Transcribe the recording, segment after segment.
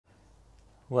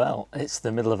Well, it's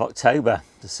the middle of October,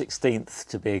 the 16th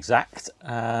to be exact,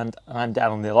 and I'm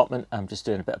down on the allotment. I'm just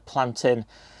doing a bit of planting,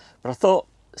 but I thought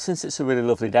since it's a really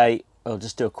lovely day, I'll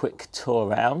just do a quick tour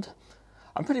around.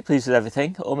 I'm pretty pleased with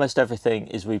everything. Almost everything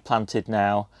is replanted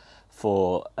now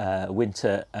for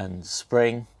winter and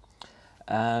spring,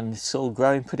 and it's all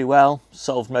growing pretty well.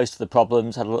 Solved most of the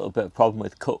problems. Had a little bit of problem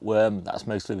with cutworm, that's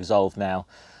mostly resolved now.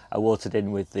 I watered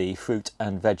in with the fruit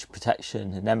and veg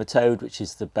protection nematode, which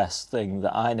is the best thing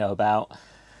that I know about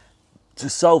to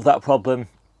solve that problem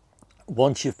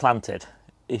once you've planted.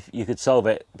 If you could solve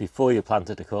it before you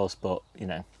planted, of course, but you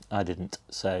know, I didn't.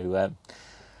 So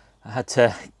I had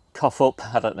to cough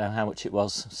up, I don't know how much it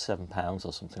was, £7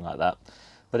 or something like that.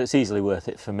 But it's easily worth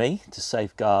it for me to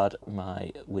safeguard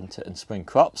my winter and spring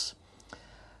crops.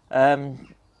 Other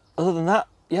than that,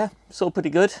 yeah, it's all pretty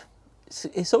good.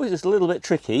 It's always just a little bit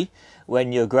tricky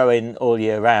when you're growing all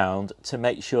year round to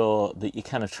make sure that you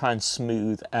kind of try and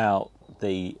smooth out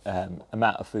the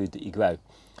amount of food that you grow.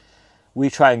 We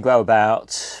try and grow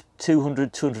about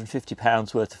 250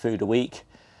 pounds worth of food a week.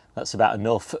 That's about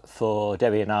enough for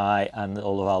Debbie and I and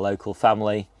all of our local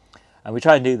family. And we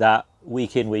try and do that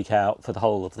week in, week out for the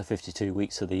whole of the 52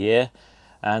 weeks of the year.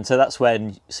 And so that's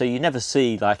when, so you never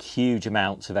see like huge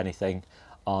amounts of anything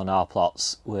on our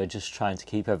plots. We're just trying to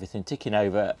keep everything ticking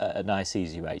over at a nice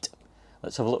easy rate.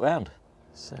 Let's have a look round.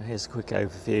 So here's a quick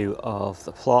overview of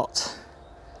the plot,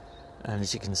 and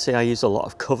as you can see I use a lot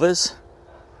of covers.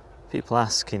 People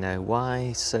ask, you know,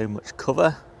 why so much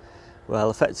cover?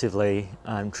 Well, effectively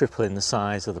I'm tripling the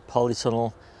size of the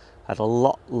polytunnel at a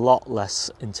lot less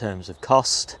in terms of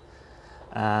cost,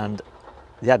 and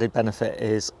the added benefit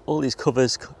is all these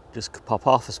covers just pop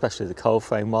off, especially the cold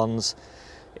frame ones.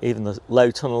 Even the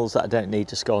low tunnels that I don't need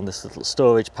just go on this little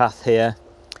storage path here.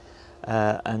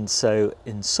 And so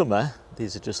in summer,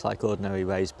 these are just like ordinary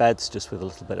raised beds, just with a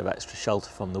little bit of extra shelter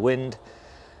from the wind.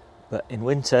 But in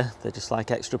winter, they're just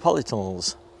like extra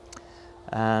polytunnels.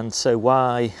 And so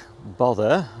why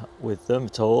bother with them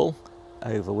at all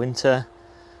over winter?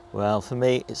 Well, for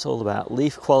me, it's all about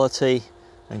leaf quality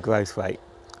and growth rate.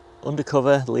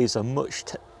 Undercover, the leaves are much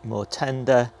more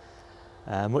tender,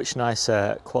 much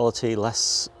nicer quality,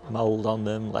 less mould on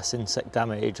them, less insect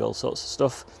damage, all sorts of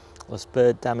stuff, less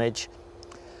bird damage.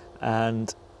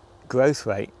 And growth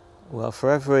rate, well,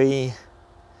 for every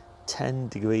 10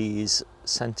 degrees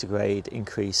centigrade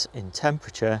increase in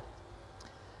temperature,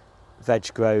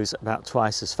 veg grows about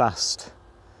twice as fast.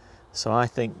 So I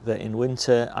think that in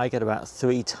winter I get about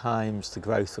 3 times the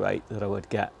growth rate that I would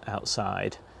get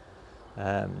outside,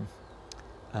 and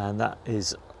that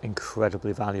is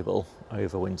incredibly valuable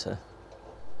over winter.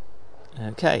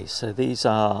 Okay, so these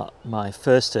are my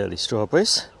first early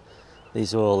strawberries.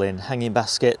 These are all in hanging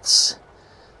baskets,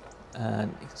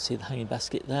 and you can see the hanging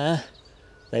basket there.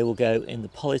 They will go in the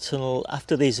polytunnel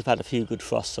after these have had a few good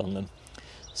frosts on them.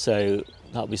 So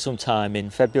that'll be sometime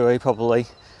in February probably.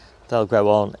 They'll grow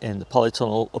on in the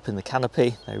polytunnel up in the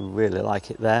canopy. They really like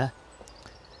it there.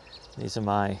 These are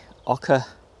my ochre.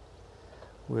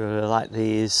 We really like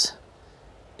these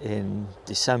in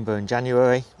December and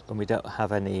January when we don't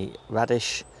have any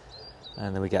radish,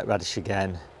 and then we get radish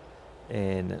again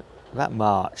in about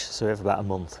March, so we have about a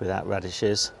month without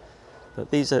radishes.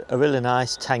 But these are a really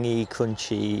nice, tangy,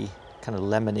 crunchy, kind of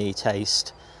lemony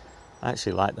taste. I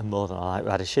actually like them more than I like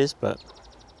radishes, but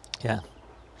yeah,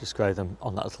 just grow them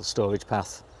on that little storage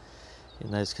path in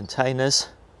those containers.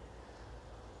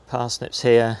 Parsnips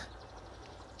here,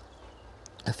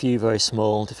 a few very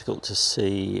small, difficult to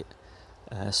see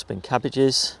spring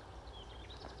cabbages,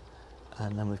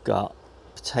 and then we've got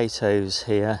potatoes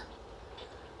here,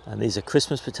 and these are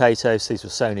Christmas potatoes. These were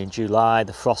sown in July,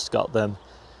 the frost got them,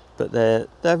 but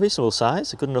they're reasonable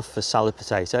size. They're good enough for salad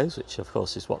potatoes, which of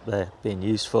course is what they're being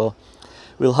used for.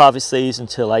 We'll harvest these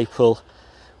until April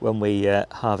when we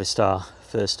harvest our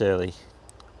first early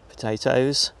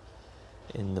potatoes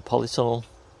in the polytunnel.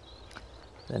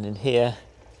 Then in here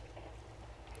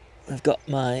I've got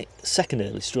my second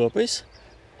early strawberries.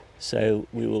 So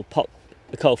we will pop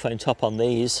the cold frame top on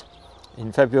these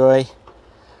in February,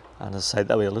 and as I say,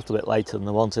 they'll be a little bit later than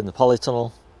the ones in the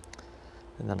polytunnel.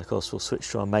 And then of course we'll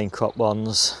switch to our main crop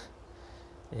ones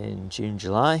in June,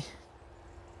 July.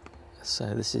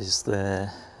 So this is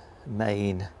the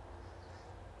main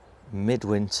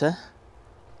midwinter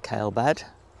kale bed.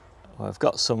 Well, I've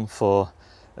got some for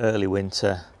early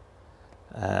winter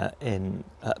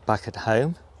back at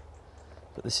home.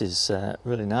 But this is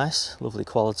really nice, lovely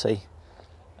quality,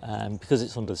 and because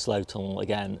it's under the slow tunnel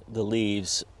again, the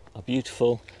leaves are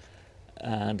beautiful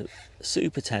and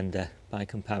super tender by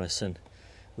comparison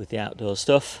with the outdoor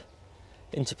stuff.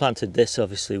 Interplanted this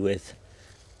obviously with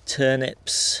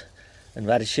turnips and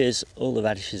radishes. All the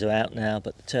radishes are out now,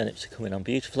 but the turnips are coming on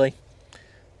beautifully.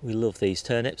 We love these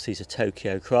turnips. These are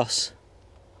Tokyo Cross.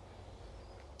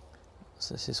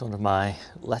 So this is one of my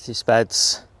lettuce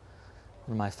beds,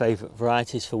 one of my favourite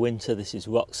varieties for winter. This is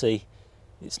Roxy.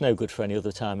 It's no good for any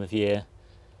other time of year.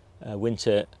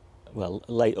 Winter, well,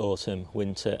 late autumn,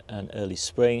 winter and early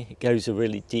spring. It goes a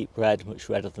really deep red, much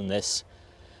redder than this,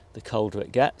 the colder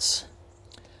it gets.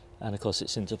 And of course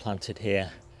it's interplanted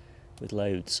here with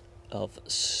loads of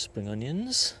spring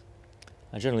onions.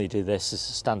 I generally do this as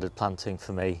a standard planting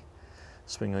for me,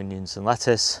 spring onions and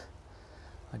lettuce.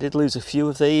 I did lose a few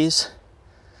of these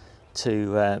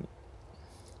to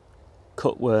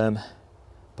cutworm,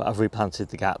 but I've replanted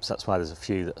the gaps. That's why there's a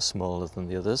few that are smaller than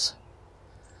the others.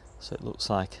 So it looks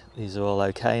like these are all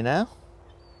okay now.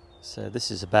 So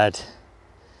this is a bed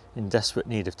in desperate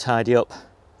need of tidy up.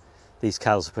 These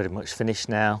cows are pretty much finished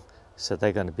now, so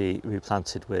they're going to be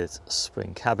replanted with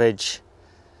spring cabbage.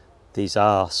 These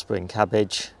are spring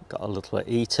cabbage, got a little bit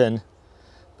eaten,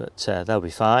 but they'll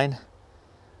be fine.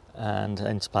 And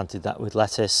I interplanted that with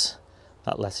lettuce.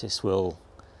 That lettuce will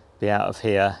be out of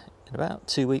here in about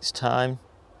 2 weeks' time.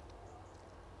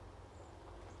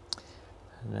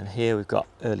 And then here we've got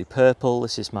early purple.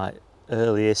 This is my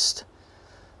earliest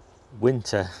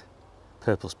winter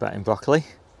purple sprouting broccoli.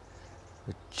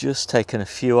 We've just taken a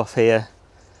few off here,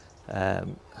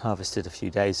 harvested a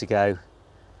few days ago.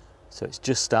 So it's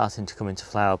just starting to come into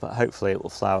flower, but hopefully it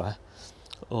will flower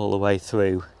all the way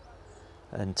through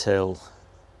until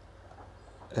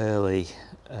early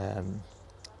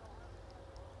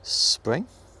spring.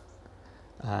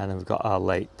 And then we've got our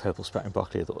late purple sprouting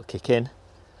broccoli that will kick in.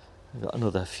 We've got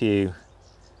another few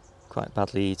quite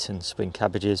badly eaten spring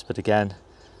cabbages, but again,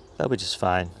 they'll be just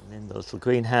fine. And in the little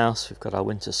greenhouse, we've got our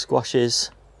winter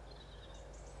squashes.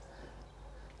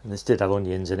 And this did have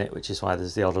onions in it, which is why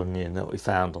there's the odd onion that we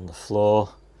found on the floor.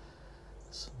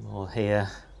 Some more here,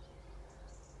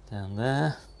 down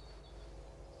there,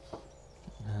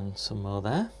 and some more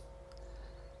there.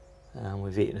 And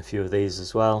we've eaten a few of these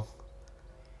as well.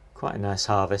 Quite a nice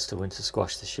harvest of winter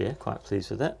squash this year, quite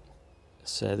pleased with it.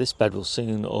 So this bed will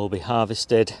soon all be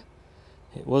harvested.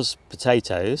 It was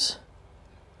potatoes.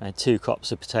 I had 2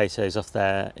 crops of potatoes off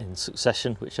there in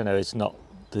succession, which I know is not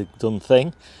the done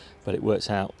thing, but it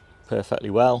works out perfectly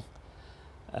well.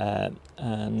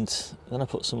 And then I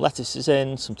put some lettuces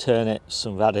in, some turnips,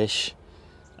 some radish,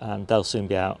 and they'll soon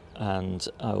be out. And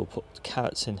I will put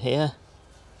carrots in here.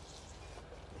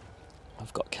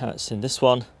 I've got carrots in this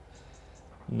one.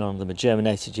 None of them are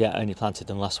germinated yet, I only planted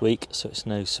them last week, so it's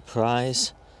no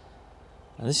surprise.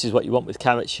 And this is what you want with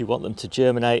carrots. You want them to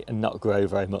germinate and not grow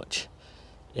very much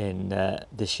in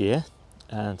this year,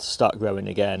 and to start growing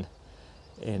again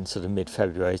in sort of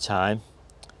mid-February time.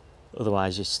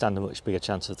 Otherwise you stand a much bigger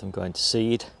chance of them going to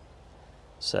seed.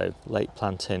 So late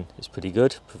planting is pretty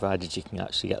good, provided you can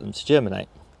actually get them to germinate.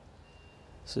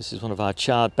 So this is one of our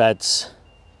chard beds.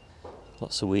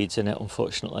 Lots of weeds in it,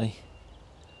 unfortunately.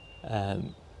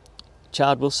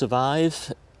 Chard will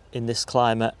survive in this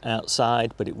climate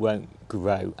outside, but it won't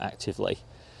grow actively.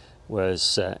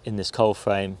 Whereas in this cold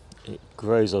frame, it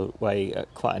grows away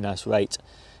at quite a nice rate.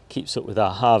 Keeps up with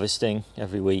our harvesting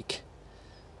every week.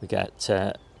 We get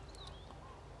 4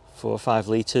 or 5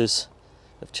 litres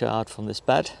of chard from this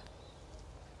bed.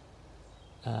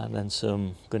 And then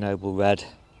some Grenoble red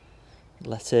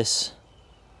lettuce,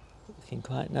 looking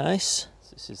quite nice.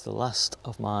 This is the last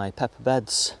of my pepper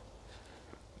beds.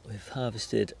 We've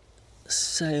harvested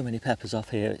so many peppers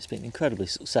off here. It's been incredibly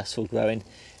successful growing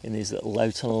in these little low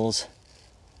tunnels.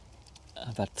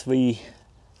 I've had three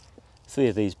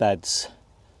of these beds,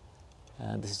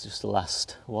 and this is just the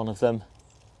last one of them.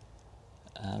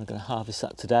 And I'm going to harvest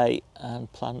that today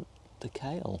and plant the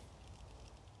kale.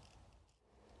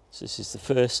 So this is the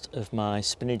first of my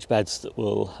spinach beds that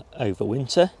will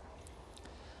overwinter.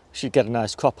 Should get a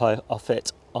nice crop off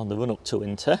it on the run up to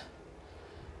winter,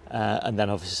 and then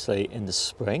obviously in the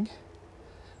spring.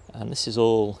 And this is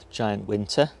all giant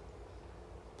winter.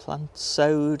 Plant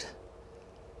sowed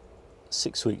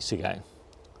 6 weeks ago,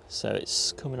 so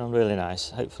it's coming on really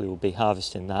nice. Hopefully we'll be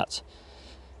harvesting that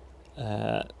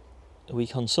a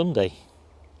week on Sunday.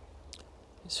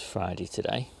 It's Friday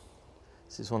today.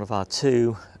 This is one of our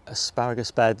 2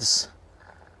 asparagus beds.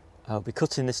 I'll be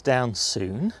cutting this down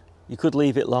soon. You could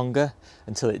leave it longer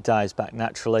until it dies back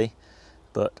naturally,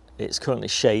 but it's currently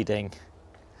shading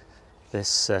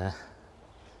this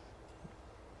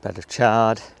bed of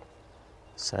chard,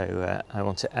 so I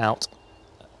want it out,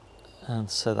 and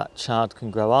so that chard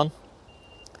can grow on.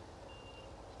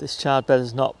 This chard bed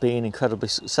has not been incredibly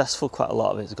successful. Quite a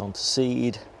lot of it has gone to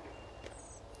seed,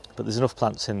 but there's enough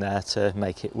plants in there to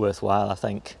make it worthwhile, I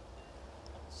think.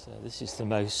 So this is the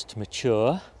most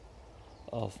mature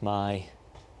of my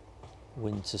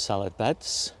winter salad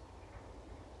beds,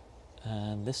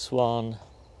 and this one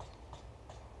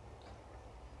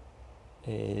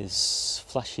is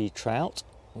Flashy Trout,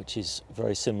 which is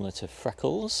very similar to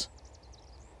Freckles,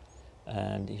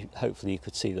 and hopefully you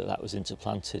could see that that was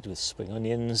interplanted with spring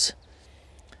onions.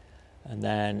 And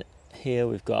then here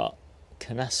we've got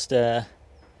Canasta,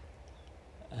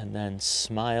 and then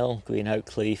Smile, green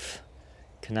oak leaf,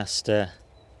 Canasta.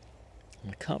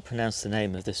 I can't pronounce the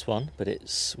name of this one, but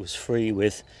it was free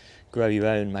with Grow Your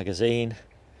Own magazine.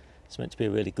 It's meant to be a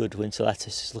really good winter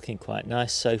lettuce. It's looking quite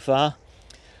nice so far.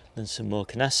 Then some more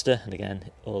Canasta, and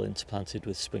again all interplanted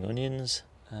with spring onions.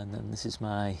 And then this is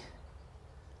my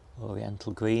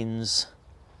oriental greens.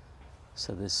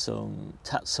 So there's some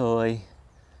tatsoi,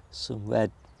 some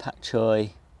red pak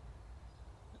choi,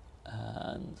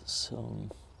 and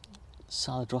some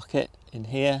salad rocket in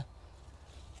here.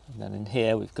 And then in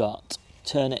here we've got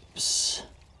turnips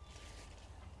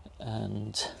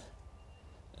and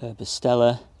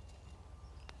herbostella,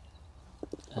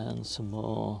 and some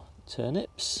more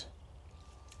turnips.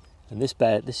 And this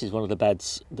bed, this is one of the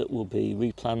beds that will be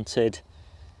replanted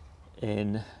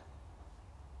in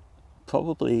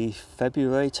probably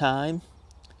February time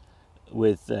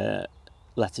with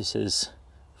lettuces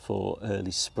for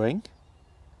early spring.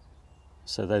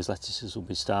 So those lettuces will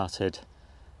be started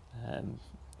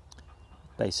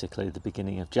basically the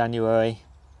beginning of January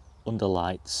under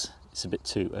lights. It's a bit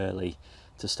too early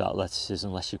to start lettuces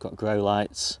unless you've got grow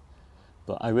lights,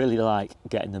 but I really like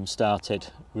getting them started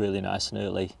really nice and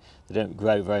early. They don't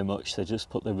grow very much, they just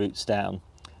put the roots down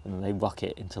and then they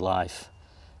rocket into life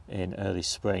in early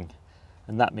spring.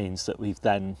 And that means that we've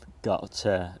then got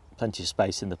plenty of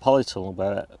space in the polytunnel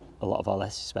where a lot of our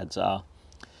lettuce beds are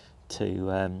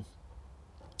to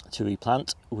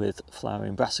replant with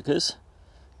flowering brassicas,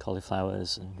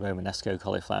 cauliflowers and Romanesco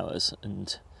cauliflowers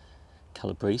and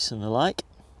calabrese and the like.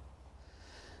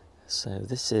 So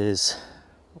this is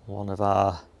one of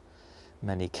our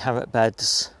many carrot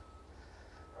beds,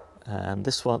 and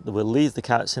this one, we'll leave the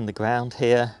carrots in the ground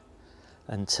here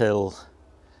until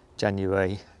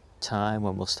January time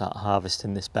when we'll start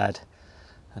harvesting this bed,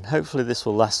 and hopefully this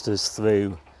will last us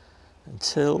through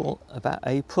until about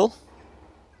April.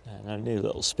 And a new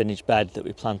little spinach bed that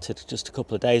we planted just a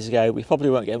couple of days ago. We probably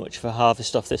won't get much of a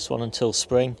harvest off this one until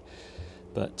spring,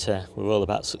 but we're all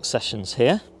about successions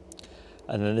here.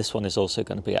 And then this one is also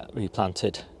going to be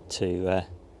replanted to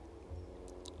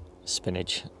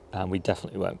spinach, and we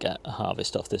definitely won't get a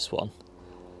harvest off this one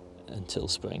until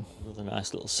spring. Another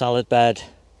nice little salad bed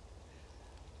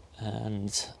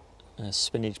and a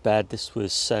spinach bed. This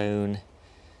was sown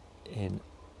in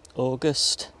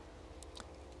August,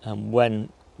 and when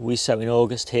we sow in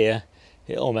August here,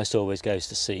 it almost always goes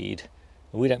to seed.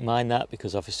 And we don't mind that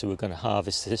because obviously we're going to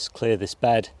harvest this, clear this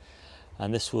bed,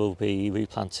 and this will be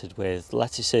replanted with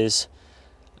lettuces,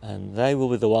 and they will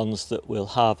be the ones that we'll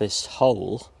harvest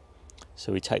whole.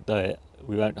 So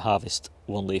we won't harvest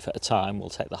one leaf at a time, we'll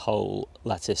take the whole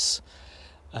lettuce,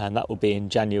 and that will be in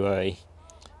January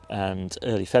and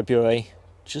early February,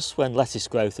 just when lettuce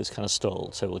growth has kind of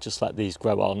stalled. So we'll just let these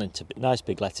grow on into nice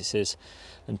big lettuces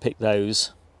and pick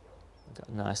those. We've got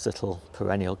a nice little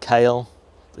perennial kale.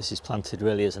 This is planted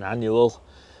really as an annual,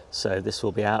 so this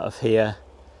will be out of here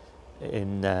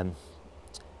in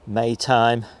May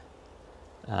time,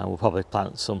 and we'll probably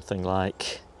plant something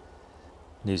like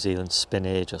New Zealand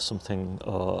spinach or something,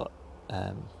 or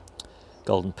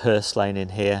golden purslane in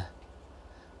here.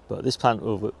 But this plant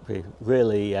will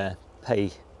really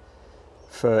pay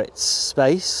for its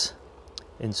space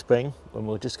in spring, when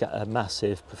we'll just get a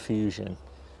massive profusion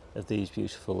of these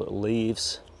beautiful little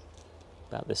leaves,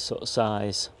 about this sort of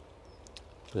size.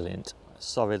 Brilliant.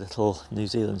 Sorry, little New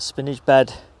Zealand spinach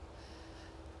bed.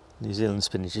 New Zealand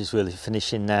spinach is really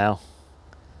finishing now.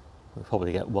 We'll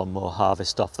probably get one more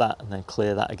harvest off that and then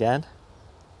clear that again.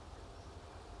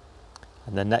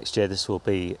 And then next year this will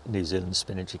be New Zealand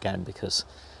spinach again because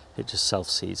it just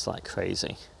self-seeds like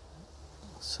crazy.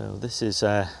 So this is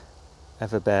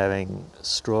ever-bearing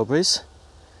strawberries.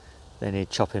 They need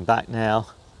chopping back now.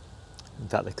 In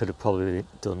fact, they could have probably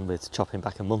done with chopping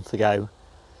back a month ago.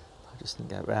 I just didn't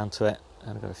get around to it.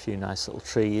 And I've got a few nice little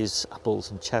trees,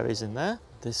 apples and cherries in there.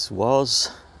 This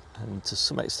was, and to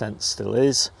some extent still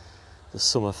is, the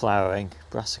summer flowering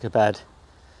brassica bed.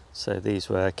 So these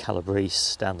were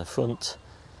calabrese down the front,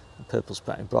 and purple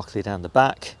sprouting broccoli down the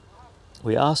back.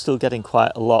 We are still getting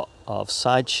quite a lot of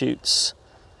side shoots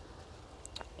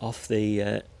off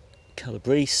the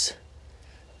calabrese,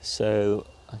 so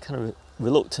I'm kind of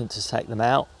reluctant to take them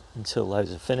out until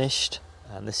those are finished.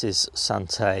 And this is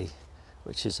Santé,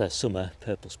 which is a summer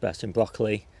purple sprouting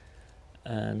broccoli,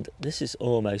 and this is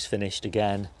almost finished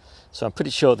again. So I'm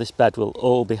pretty sure this bed will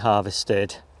all be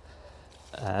harvested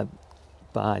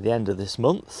by the end of this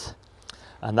month,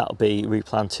 and that'll be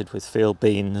replanted with field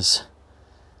beans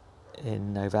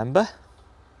in November.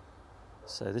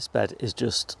 So this bed is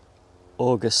just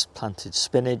August planted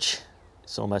spinach.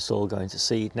 It's almost all going to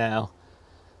seed now,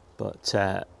 but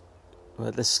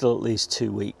well, there's still at least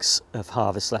 2 weeks of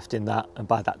harvest left in that, and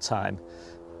by that time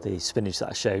the spinach that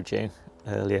I showed you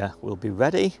earlier will be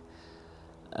ready.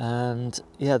 And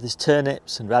yeah, there's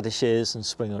turnips and radishes and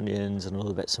spring onions and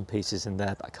other bits and pieces in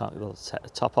there, but I can't be able to take the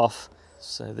top off.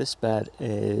 So this bed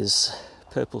is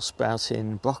purple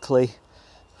sprouting broccoli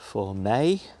for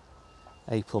May,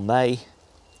 April, May,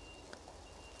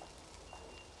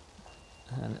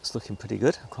 and it's looking pretty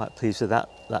good. I'm quite pleased with that.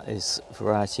 That is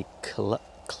variety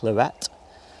Claret.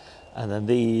 And then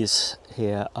these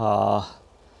here are,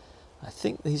 I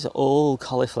think these are all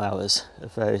cauliflowers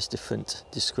of various different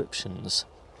descriptions.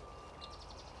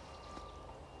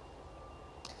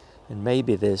 And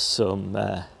maybe there's some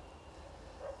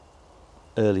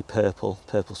early purple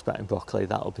sprouting broccoli.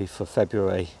 That'll be for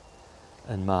February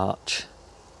and March.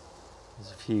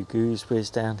 There's a few gooseberries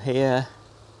down here.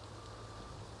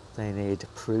 They need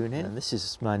pruning. And this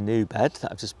is my new bed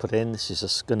that I've just put in. This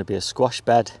is going to be a squash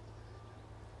bed.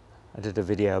 I did a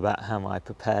video about how I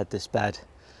prepared this bed,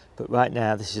 but right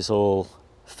now this is all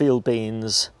field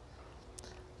beans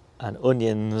and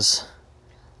onions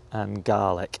and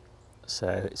garlic. So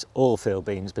it's all field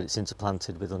beans, but it's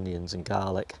interplanted with onions and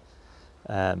garlic.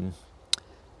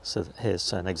 So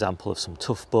here's an example of some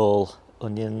tough ball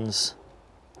onions,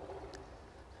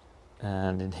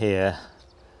 and in here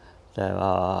there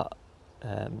are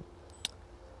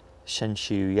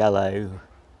Shenshu yellow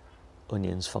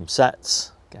onions from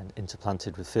sets, again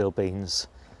interplanted with field beans.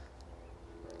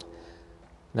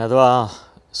 Now there are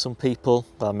some people,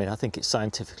 I think it's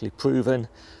scientifically proven,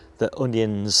 that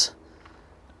onions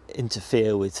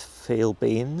interfere with field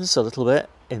beans a little bit,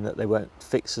 in that they won't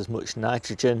fix as much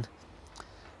nitrogen.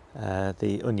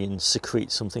 The onions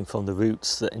secrete something from the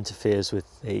roots that interferes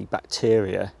with the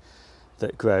bacteria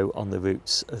that grow on the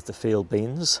roots of the field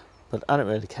beans, but I don't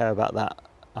really care about that.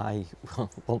 I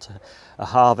want a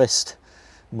harvest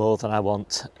more than I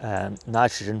want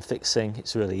nitrogen fixing.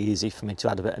 It's really easy for me to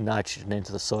add a bit of nitrogen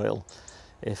into the soil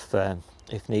if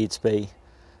needs be,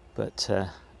 but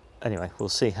anyway, we'll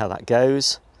see how that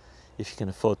goes. If you can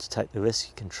afford to take the risk,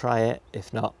 you can try it.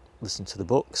 If not, listen to the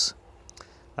books.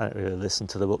 I don't really listen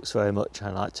to the books very much.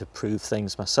 I like to prove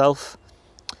things myself.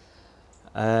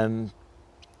 And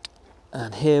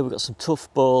here we've got some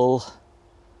tough ball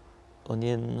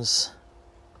onions,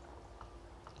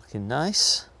 looking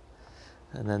nice.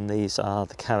 And then these are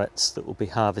the carrots that we'll be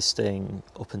harvesting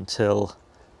up until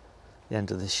the end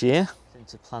of this year.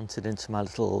 Planted into my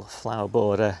little flower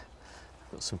border.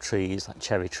 I've got some trees like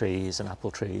cherry trees and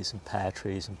apple trees and pear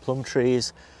trees and plum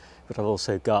trees, but I've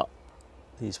also got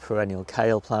these perennial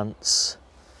kale plants.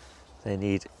 They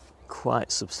need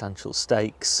quite substantial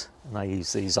stakes, and I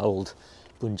use these old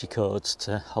bungee cords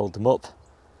to hold them up.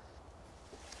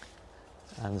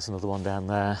 And there's another one down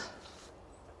there,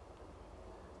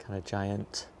 kind of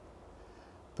giant,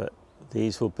 but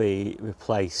these will be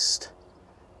replaced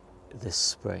this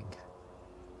spring.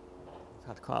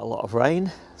 I've had quite a lot of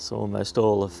rain, so almost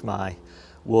all of my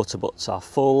water butts are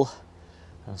full.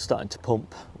 I'm starting to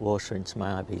pump water into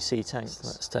my IBC tanks.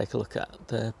 Let's take a look at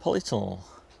the polytunnel.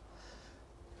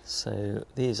 So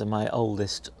these are my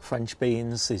oldest French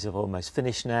beans. These have almost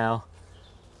finished now.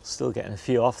 Still getting a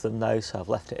few off them though, so I've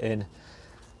left it in.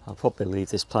 I'll probably leave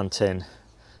this plant in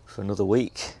for another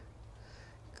week.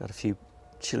 Got a few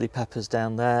chili peppers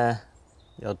down there,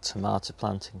 the odd tomato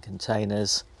plant in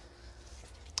containers.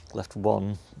 Left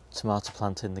one tomato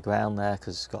plant in the ground there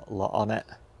because it's got a lot on it.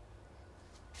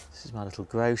 This is my little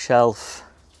grow shelf.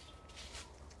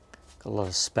 Got a lot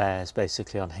of spares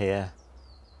basically on here.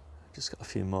 Just got a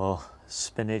few more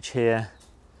spinach here,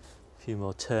 a few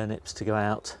more turnips to go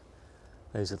out.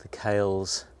 Those are the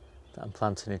kales that I'm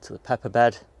planting into the pepper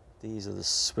bed. These are the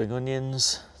spring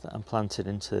onions that I'm planted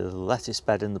into the lettuce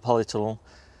bed in the polytunnel.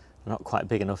 They're not quite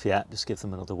big enough yet, just give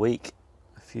them another week.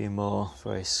 A few more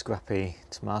very scrappy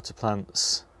tomato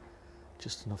plants,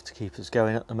 just enough to keep us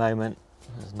going at the moment.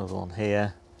 There's another one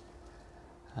here.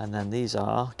 And then these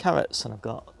are carrots, and I've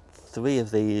got 3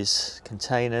 of these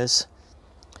containers.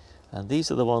 And these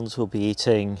are the ones we'll be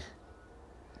eating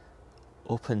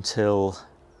up until,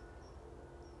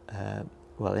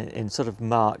 well, in sort of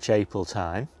March, April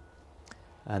time.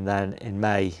 And then in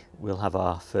May, we'll have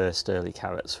our first early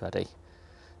carrots ready.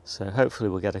 So hopefully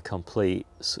we'll get a complete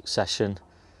succession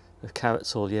of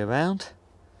carrots all year round.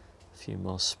 A few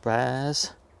more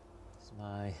sprares. It's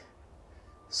my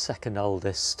second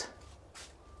oldest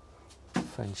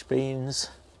French beans.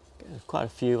 Quite a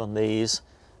few on these.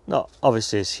 Not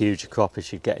obviously as huge a crop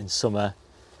as you'd get in summer,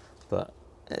 but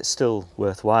it's still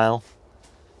worthwhile.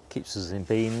 Keeps us in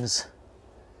beans.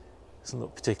 Doesn't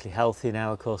look particularly healthy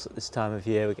now, of course, at this time of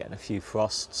year. We're getting a few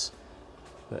frosts,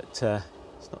 but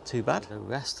it's not too bad. The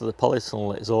rest of the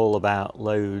polytunnel is all about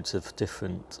loads of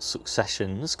different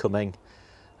successions coming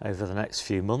over the next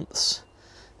few months.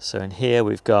 So in here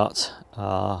we've got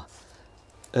our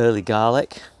early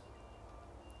garlic,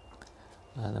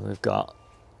 and then we've got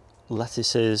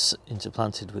lettuces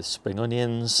interplanted with spring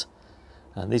onions,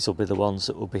 and these will be the ones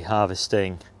that we'll be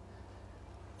harvesting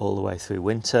all the way through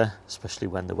winter, especially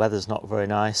when the weather's not very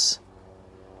nice.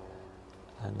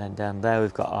 And then down there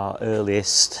we've got our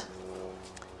earliest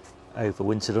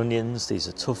overwintered onions. These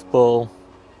are tough ball,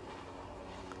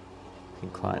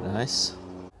 looking quite nice.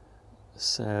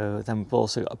 So then we've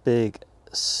also got a big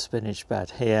spinach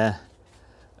bed here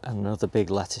and another big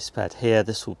lettuce bed here.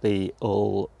 This will be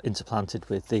all interplanted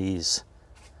with these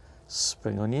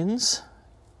spring onions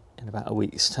in about a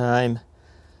week's time.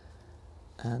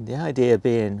 And the idea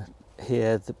being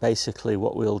here that basically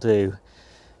what we'll do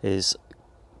is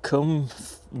come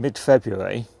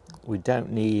mid-February, we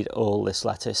don't need all this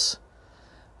lettuce.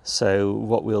 So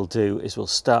what we'll do is we'll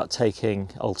start taking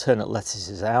alternate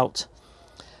lettuces out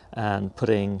and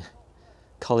putting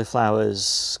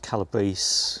cauliflowers,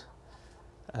 calabrese,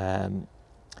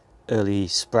 early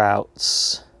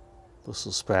sprouts,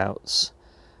 Brussels sprouts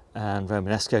and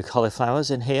Romanesco cauliflowers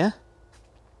in here.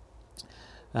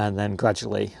 And then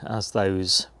gradually, as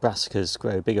those brassicas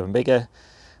grow bigger and bigger,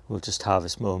 we'll just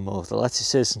harvest more and more of the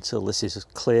lettuces until this is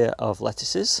clear of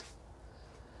lettuces.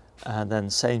 And then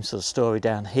same sort of story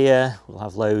down here. We'll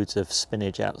have loads of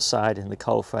spinach outside in the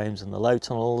coal frames and the low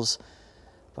tunnels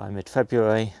by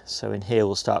mid-February. So in here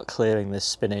we'll start clearing this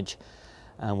spinach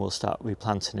and we'll start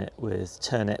replanting it with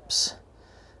turnips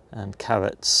and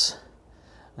carrots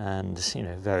and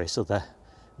various other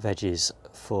veggies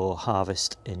for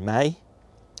harvest in May.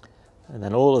 And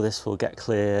then all of this will get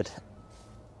cleared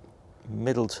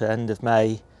middle to end of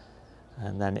May,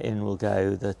 and then in will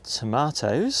go the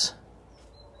tomatoes.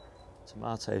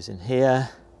 Tomatoes in here,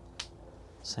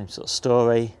 same sort of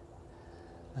story.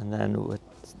 And then we're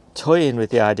toying with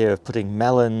the idea of putting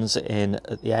melons in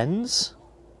at the ends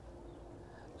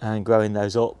and growing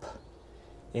those up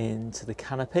into the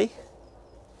canopy.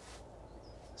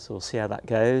 So we'll see how that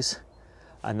goes.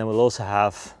 And then we'll also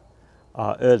have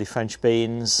our early French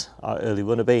beans, our early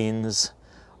runner beans,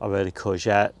 our early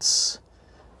courgettes,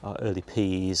 our early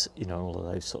peas, all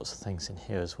of those sorts of things in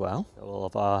here as well. All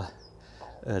of our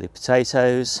early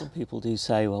potatoes. Some people do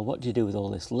say, well, what do you do with all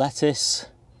this lettuce?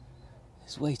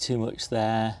 There's way too much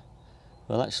there.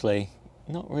 Well, actually,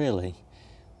 not really.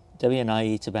 Debbie and I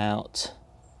eat about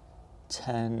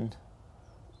 10,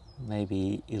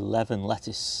 maybe 11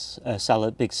 lettuce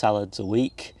big salads a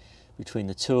week between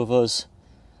the two of us.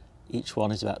 Each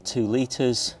one is about 2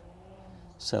 litres.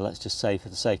 So let's just say, for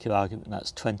the sake of argument,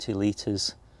 that's 20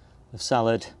 litres of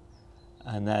salad.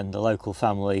 And then the local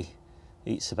family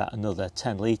eats about another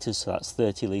 10 litres, so that's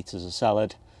 30 litres of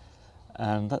salad.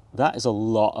 And that is a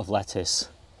lot of lettuce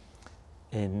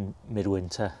in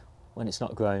midwinter when it's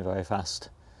not growing very fast.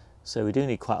 So we do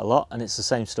need quite a lot, and it's the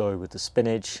same story with the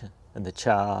spinach and the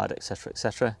chard, etc,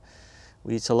 etc.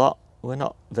 We eat a lot. We're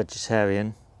not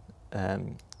vegetarian.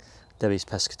 Debbie's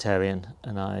pescatarian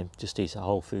and I just eat a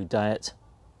whole food diet.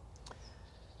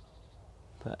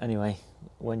 But anyway,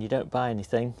 when you don't buy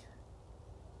anything,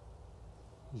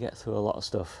 you get through a lot of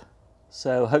stuff.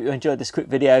 So I hope you enjoyed this quick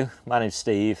video. My name's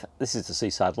Steve, this is the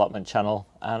Seaside Allotment channel,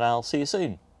 and I'll see you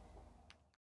soon.